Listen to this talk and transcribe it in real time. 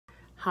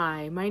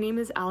Hi, my name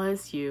is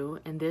Alice Yu,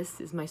 and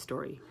this is my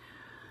story.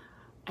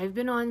 I've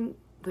been on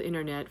the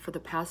internet for the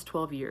past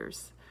 12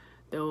 years,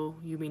 though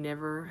you may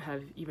never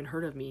have even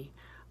heard of me.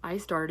 I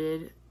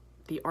started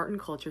the art and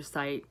culture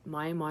site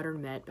My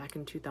Modern Met back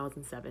in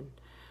 2007.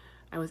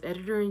 I was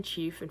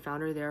editor-in-chief and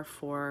founder there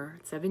for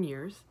 7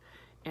 years,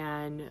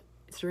 and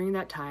it's during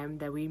that time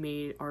that we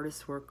made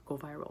artists' work go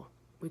viral.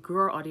 We grew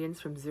our audience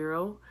from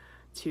 0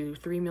 to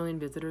 3 million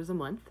visitors a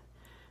month,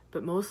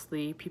 but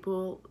mostly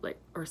people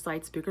or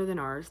sites bigger than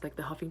ours, like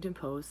the Huffington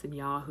Post and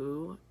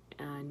Yahoo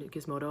and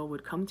Gizmodo,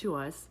 would come to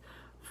us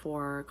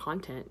for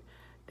content.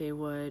 They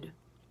would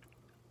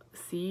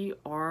see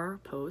our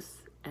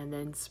posts and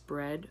then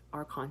spread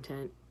our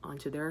content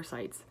onto their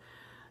sites,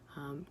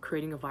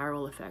 creating a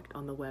viral effect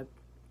on the web.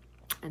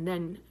 And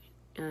then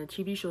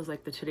TV shows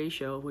like The Today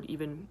Show would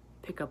even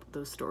pick up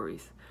those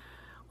stories.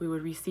 We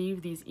would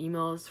receive these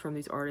emails from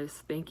these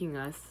artists thanking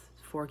us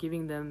for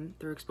giving them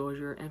their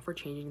exposure and for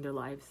changing their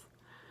lives.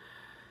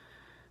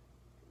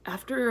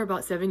 After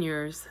about 7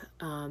 years,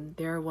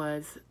 there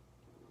was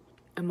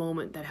a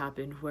moment that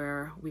happened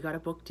where we got a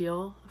book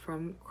deal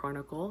from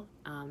Chronicle,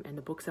 and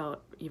the book's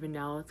out even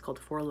now. It's called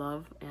For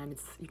Love, and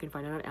you can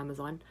find it on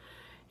Amazon.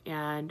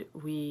 And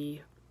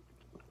we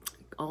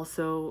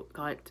also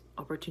got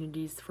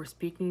opportunities for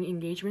speaking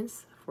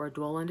engagements for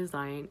Dwell on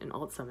Design and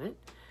Alt Summit.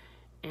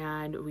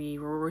 And we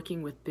were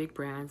working with big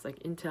brands like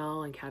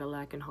Intel and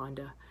Cadillac and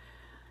Honda.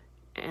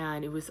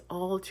 And it was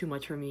all too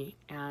much for me,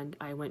 and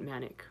I went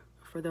manic.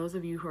 For those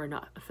of you who are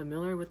not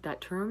familiar with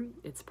that term,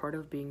 it's part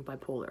of being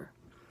bipolar.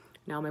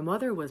 Now, my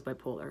mother was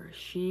bipolar.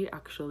 She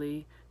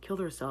actually killed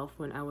herself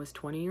when I was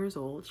 20 years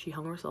old. She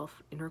hung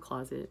herself in her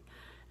closet,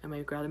 and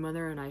my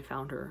grandmother and I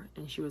found her,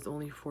 and she was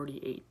only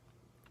 48.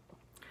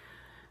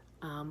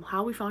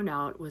 How we found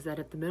out was that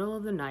at the middle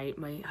of the night,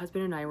 my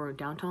husband and I were in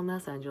downtown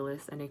Los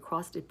Angeles, and I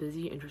crossed a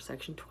busy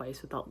intersection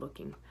twice without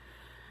looking.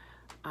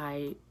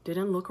 I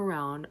didn't look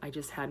around. I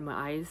just had my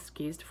eyes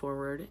gazed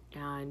forward,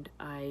 and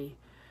I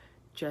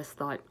just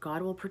thought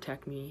God will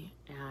protect me,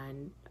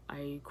 and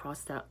I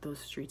crossed those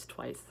streets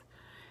twice.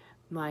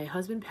 My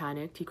husband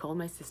panicked. He called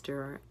my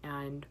sister,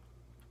 and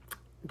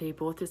they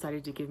both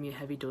decided to give me a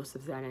heavy dose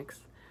of Xanax.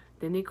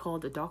 Then they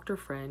called a doctor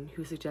friend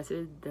who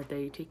suggested that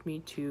they take me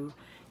to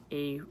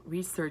a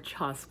research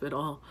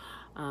hospital,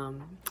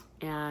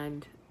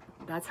 and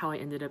that's how I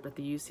ended up at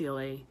the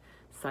UCLA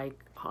Psych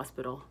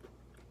Hospital.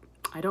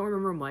 I don't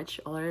remember much.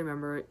 All I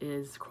remember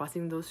is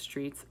crossing those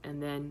streets and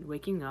then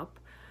waking up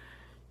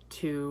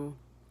to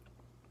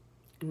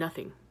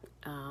nothing.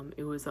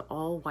 It was an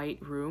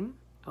all-white room.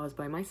 I was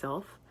by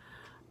myself,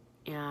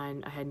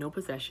 and I had no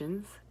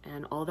possessions,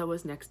 and all that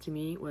was next to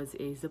me was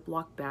a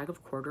Ziploc bag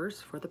of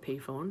quarters for the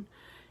payphone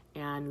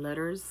and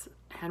letters,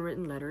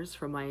 handwritten letters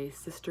from my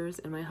sisters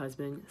and my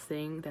husband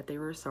saying that they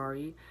were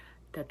sorry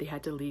that they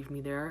had to leave me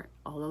there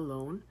all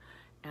alone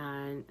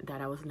and that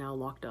I was now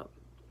locked up.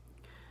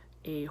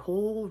 A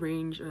whole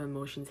range of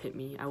emotions hit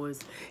me. I was,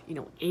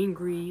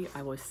 angry,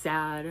 I was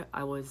sad,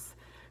 I was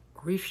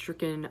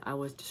grief-stricken, I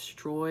was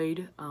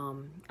destroyed.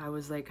 I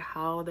was like,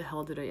 how the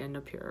hell did I end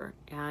up here?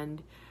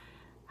 And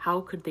how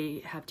could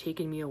they have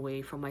taken me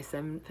away from my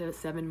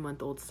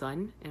seven-month-old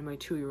son and my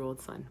 2-year-old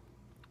son?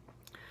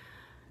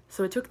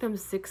 So it took them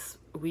 6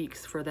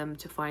 weeks for them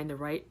to find the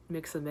right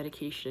mix of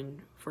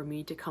medication for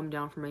me to come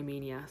down from my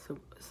mania.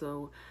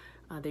 So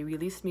they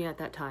released me at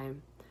that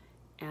time,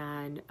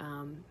 and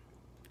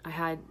I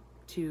had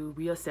to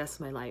reassess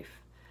my life.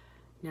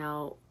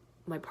 Now,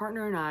 my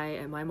partner and I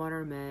at My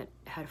Modern Met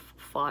had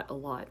fought a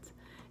lot,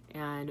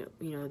 and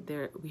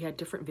we had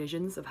different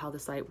visions of how the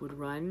site would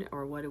run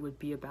or what it would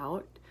be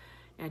about,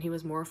 and he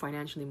was more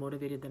financially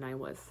motivated than I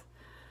was.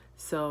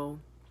 So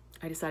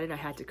I decided I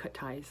had to cut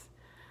ties.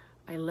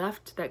 I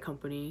left that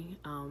company,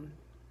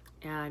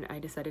 and I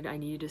decided I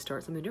needed to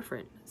start something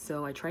different.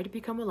 So I tried to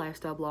become a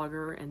lifestyle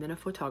blogger and then a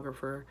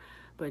photographer,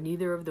 but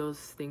neither of those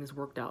things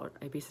worked out.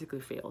 I basically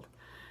failed.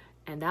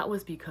 And that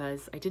was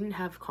because I didn't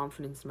have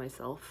confidence in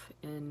myself,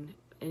 in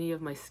any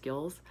of my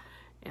skills,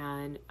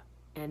 and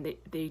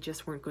they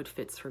just weren't good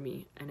fits for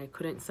me, and I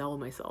couldn't sell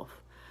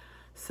myself.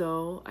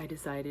 So I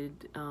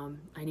decided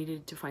I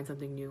needed to find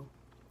something new.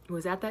 It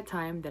was at that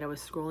time that I was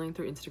scrolling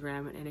through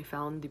Instagram, and I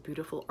found the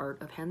beautiful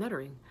art of hand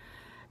lettering.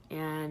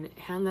 And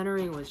hand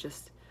lettering was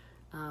just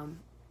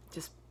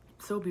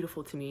so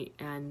beautiful to me.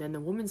 And then the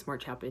Women's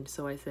March happened,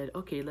 so I said,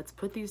 okay, let's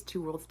put these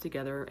two worlds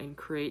together and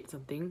create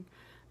something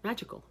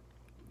magical.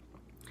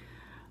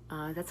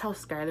 That's how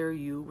Skylar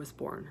U was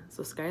born.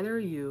 So Skylar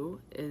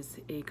U is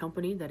a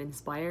company that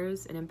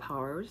inspires and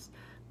empowers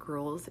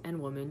girls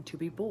and women to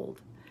be bold.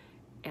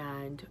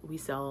 And we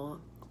sell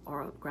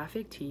our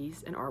graphic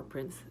tees and art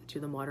prints to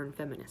the modern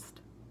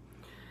feminist.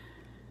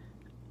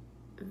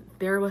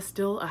 There was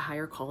still a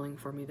higher calling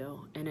for me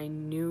though, and I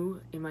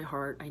knew in my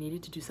heart I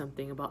needed to do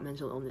something about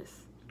mental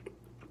illness.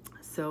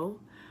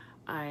 So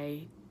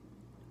I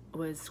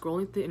was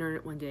scrolling through the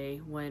internet one day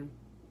when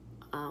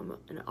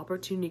an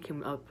opportunity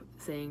came up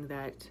saying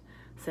that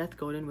Seth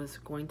Godin was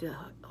going to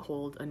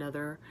hold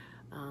another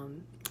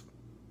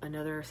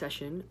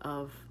session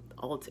of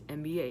Alt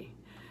MBA.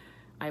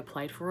 I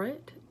applied for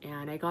it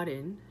and I got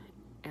in.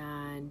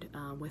 And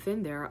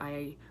within there,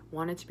 I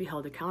wanted to be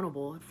held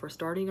accountable for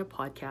starting a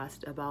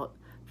podcast about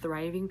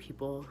thriving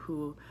people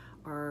who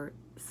are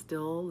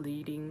still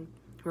leading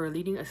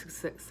a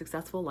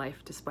successful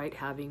life despite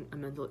having a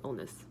mental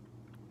illness.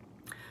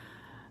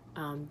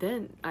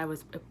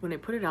 When I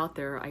put it out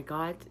there, I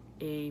got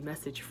a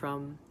message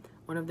from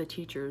one of the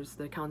teachers,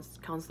 the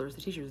counselors,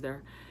 the teachers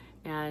there,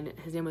 and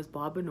his name was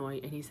Bob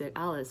Benoit, and he said,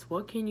 Alice,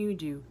 what can you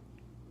do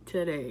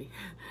today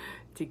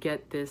to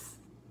get this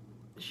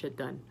shit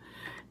done?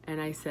 And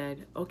I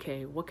said,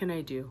 okay, what can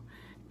I do?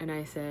 And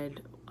I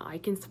said, I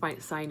can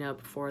sign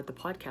up for the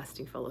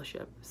podcasting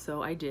fellowship.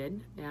 So I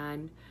did,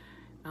 and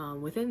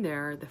within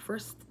there, the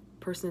first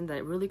person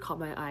that really caught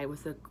my eye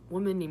was a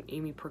woman named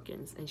Amy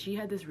Perkins, and she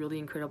had this really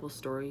incredible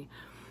story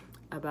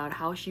about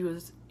how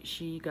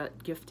she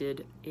got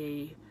gifted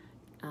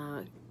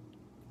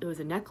it was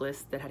a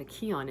necklace that had a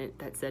key on it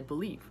that said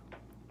believe,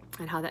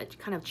 and how that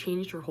kind of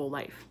changed her whole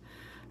life.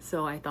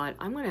 So I thought,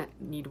 I'm gonna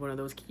need one of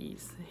those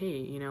keys. Hey,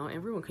 you know,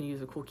 everyone can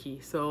use a cool key.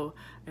 So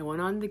I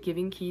went on the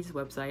Giving Keys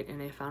website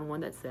and I found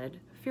one that said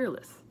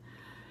fearless.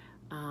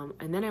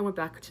 And then I went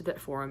back to that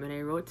forum and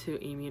I wrote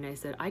to Amy and I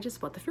said, I just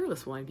bought the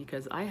fearless one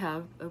because I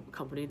have a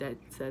company that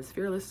says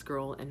fearless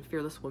girl and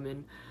fearless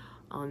woman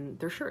on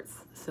their shirts.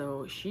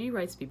 So she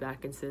writes me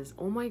back and says,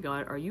 oh my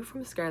God, are you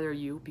from Skylar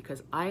U?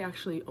 Because I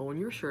actually own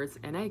your shirts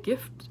and I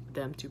gift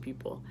them to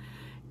people.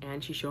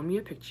 And she showed me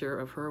a picture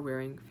of her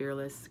wearing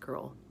fearless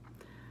girl.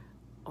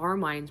 Our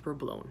minds were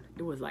blown.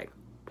 It was like,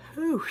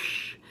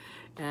 poosh.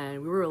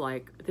 And we were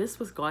like, this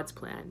was God's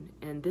plan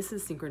and this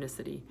is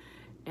synchronicity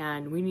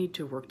and we need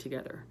to work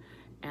together.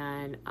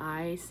 And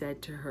I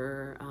said to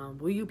her,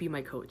 will you be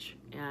my coach?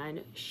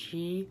 And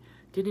she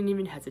didn't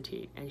even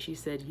hesitate and she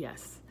said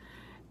yes.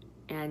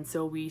 And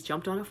so we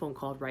jumped on a phone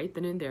call right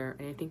then and there,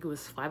 and I think it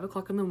was 5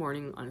 o'clock in the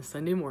morning on a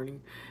Sunday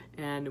morning,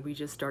 and we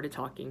just started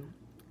talking.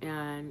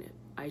 And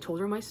I told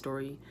her my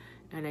story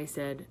and I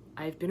said,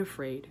 I've been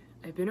afraid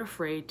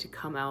to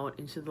come out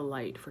into the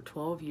light for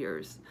 12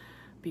 years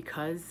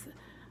because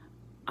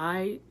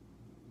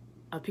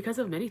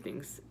of many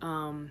things,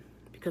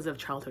 because of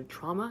childhood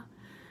trauma,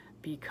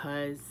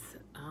 because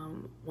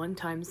one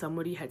time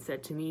somebody had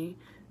said to me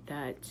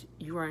that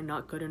you are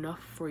not good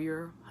enough for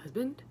your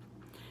husband,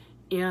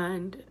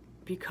 and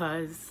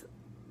because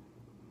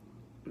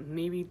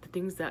maybe the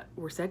things that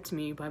were said to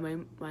me by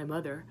my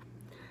mother.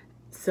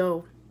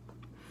 So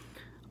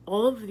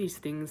all of these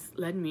things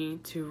led me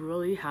to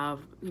really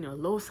have,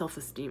 low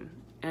self-esteem.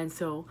 And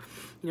so,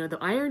 the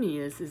irony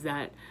is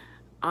that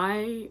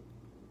I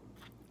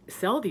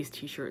sell these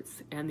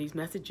t-shirts and these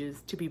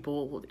messages to be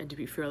bold and to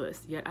be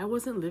fearless, yet I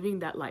wasn't living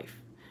that life.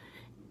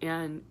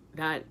 And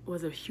that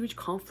was a huge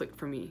conflict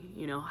for me.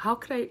 How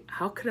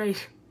could I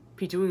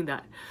be doing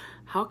that?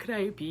 How could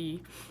I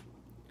be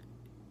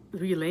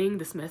relaying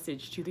this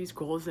message to these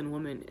girls and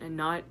women and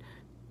not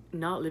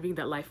living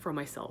that life for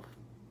myself?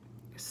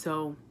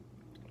 So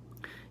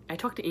I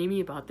talked to Amy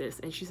about this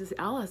and she says,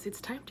 Alice,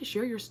 it's time to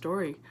share your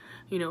story.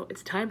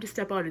 It's time to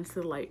step out into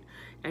the light.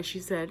 And she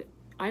said,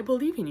 I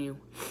believe in you.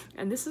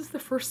 And this is the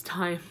first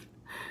time,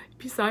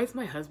 besides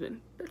my husband,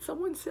 that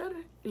someone said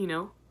it,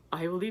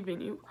 I believe in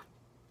you.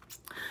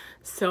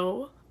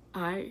 So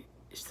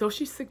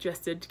she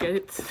suggested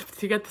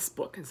to get this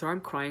book. And so I'm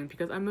crying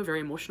because I'm a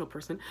very emotional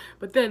person.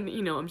 But then,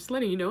 I'm just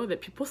letting you know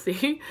that people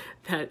say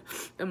that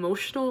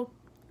emotional,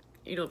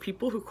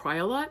 people who cry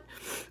a lot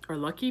are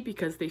lucky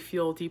because they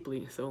feel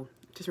deeply. So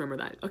just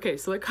remember that. Okay,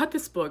 so I got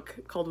this book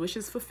called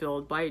Wishes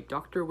Fulfilled by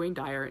Dr. Wayne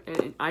Dyer,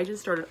 and I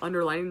just started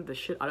underlining the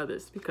shit out of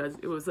this because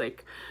it was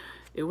like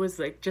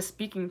just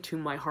speaking to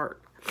my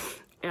heart.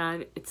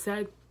 And it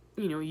said,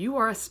 you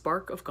are a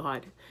spark of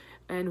God,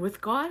 and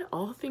with God,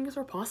 all things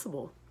are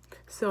possible.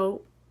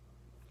 So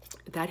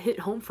that hit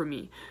home for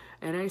me,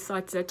 and I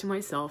said to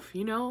myself,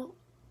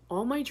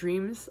 all my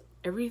dreams,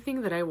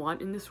 everything that I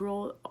want in this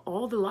world,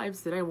 all the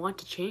lives that I want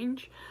to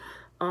change,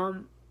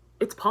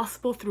 it's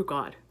possible through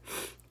God.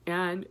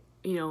 And,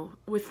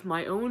 with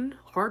my own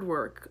hard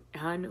work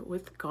and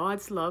with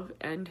God's love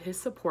and his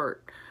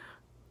support,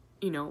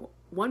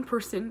 one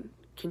person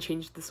can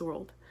change this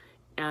world.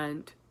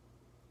 And,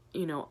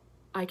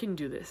 I can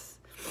do this.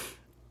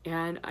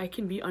 And I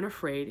can be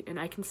unafraid and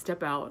I can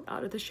step out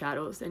of the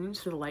shadows and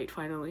into the light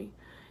finally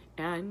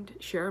and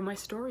share my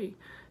story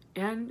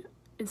and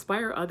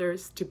inspire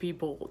others to be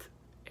bold.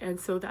 And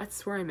so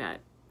that's where I'm at.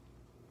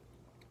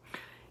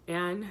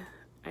 And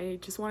I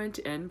just wanted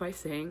to end by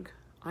saying,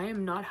 I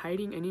am not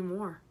hiding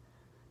anymore.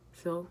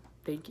 So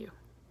thank you.